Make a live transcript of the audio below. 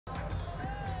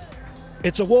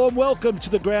It's a warm welcome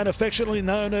to the ground affectionately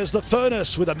known as the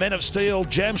Furnace, with the men of steel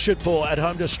Jamshedpur at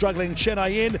home to struggling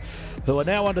Chennaiyin, who are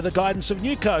now under the guidance of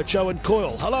new coach Owen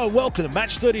Coyle. Hello and welcome to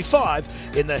match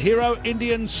 35 in the Hero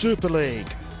Indian Super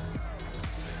League.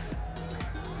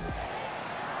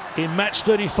 In match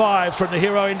 35 from the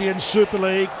Hero Indian Super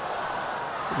League,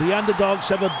 the underdogs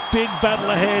have a big battle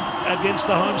ahead against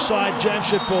the home side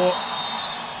Jamshedpur.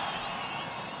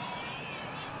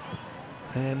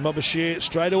 And Mobashir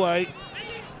straight away.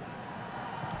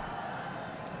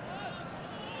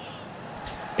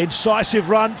 Incisive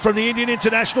run from the Indian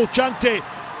international. Chungte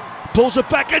pulls it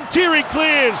back and Thierry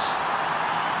clears.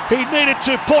 He needed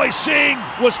to. Poi Singh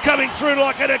was coming through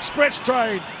like an express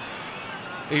train.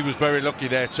 He was very lucky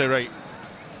there, Thierry.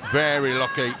 Very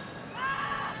lucky.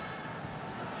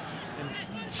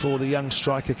 For the young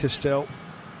striker Castell.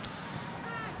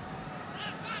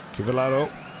 Cavallaro.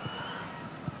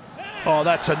 Oh,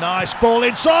 that's a nice ball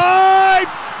inside!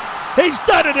 He's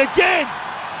done it again!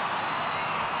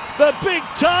 The big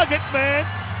target man.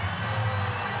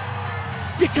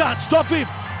 You can't stop him.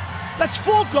 That's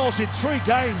 4 goals in 3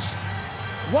 games.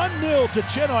 1-0 to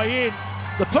Chennaiyin.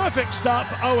 The perfect start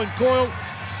for Owen Coyle.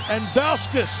 And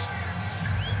Valskis,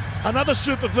 another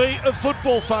Super V of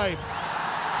football fame.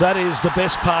 That is the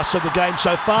best pass of the game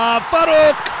so far.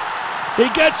 Farouk, he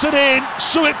gets it in.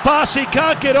 Suit pass, he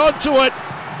can't get onto it.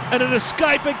 And an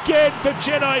escape again for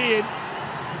Chennaiyin.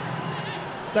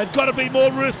 They've got to be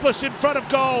more ruthless in front of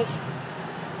goal.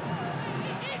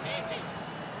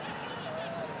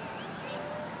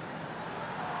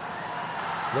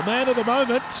 The man of the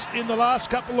moment in the last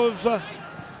couple of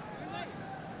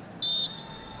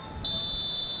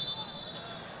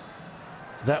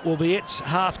that will be it,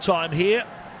 half-time here.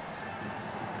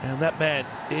 And that man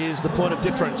is the point of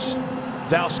difference.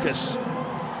 Valskis.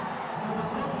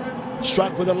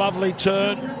 Struck with a lovely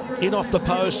turn, in off the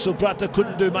post. Subrata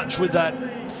couldn't do much with that.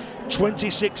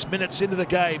 26 minutes into the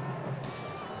game.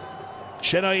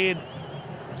 Chennaiyin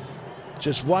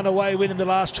just 1 away win in the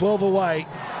last 12 away.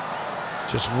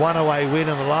 Just 1 away win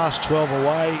in the last 12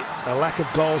 away. A lack of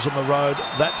goals on the road.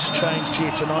 That's changed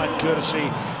here tonight,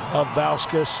 courtesy of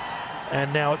Valskis.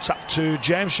 And now it's up to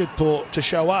Jamshedpur to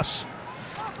show us.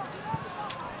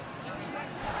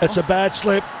 It's a bad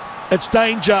slip. It's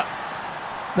danger.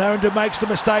 Narendra makes the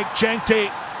mistake.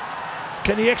 Changte,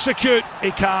 can he execute?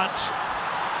 He can't.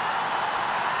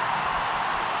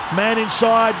 Man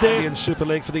inside there. Indian Super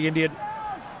League for the Indian.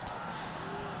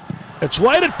 It's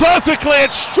weighted perfectly.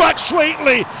 It's struck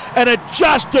sweetly, and it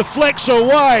just deflects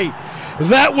away.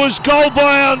 That was goal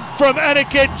bound from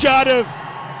Aniket Jadhav.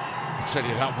 I tell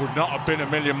you, that would not have been a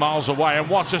million miles away, and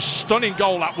what a stunning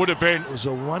goal that would have been. It was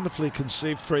a wonderfully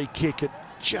conceived free kick. It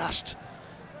just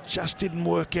didn't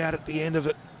work out at the end of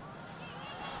it.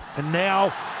 And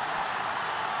now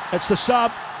it's the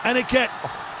sub, Aniket.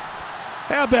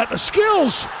 How about the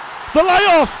skills? The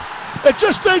layoff. It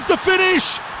just needs to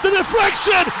finish. The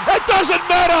deflection. It doesn't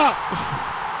matter.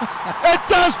 It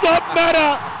does not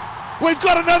matter. We've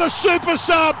got another super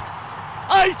sub.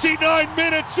 89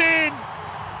 minutes in.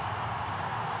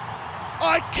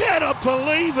 I cannot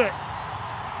believe it.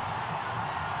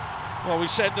 Well, we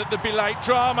said that there'd be late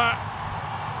drama,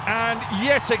 and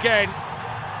yet again,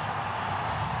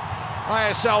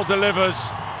 ISL delivers.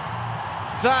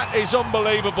 That is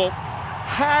unbelievable.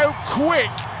 How quick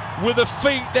were the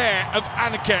feet there of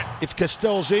Aniket? If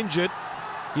Castell's injured,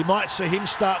 you might see him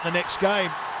start the next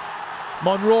game.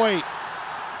 Monroy.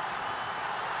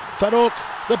 Farouk,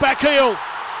 the back heel.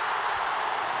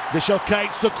 Vishal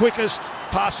Kate's the quickest.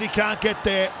 Pass, he can't get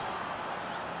there.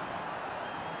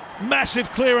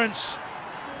 Massive clearance.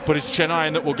 But it's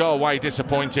Chennaiyin that will go away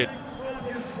disappointed.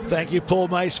 Thank you, Paul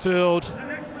Macefield.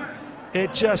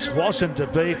 It just wasn't to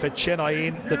be for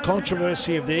Chennaiyin. The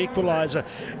controversy of the equaliser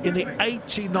in the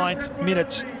 89th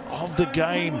minute of the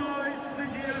game.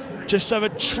 Just over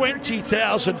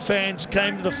 20,000 fans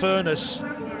came to the Furnace.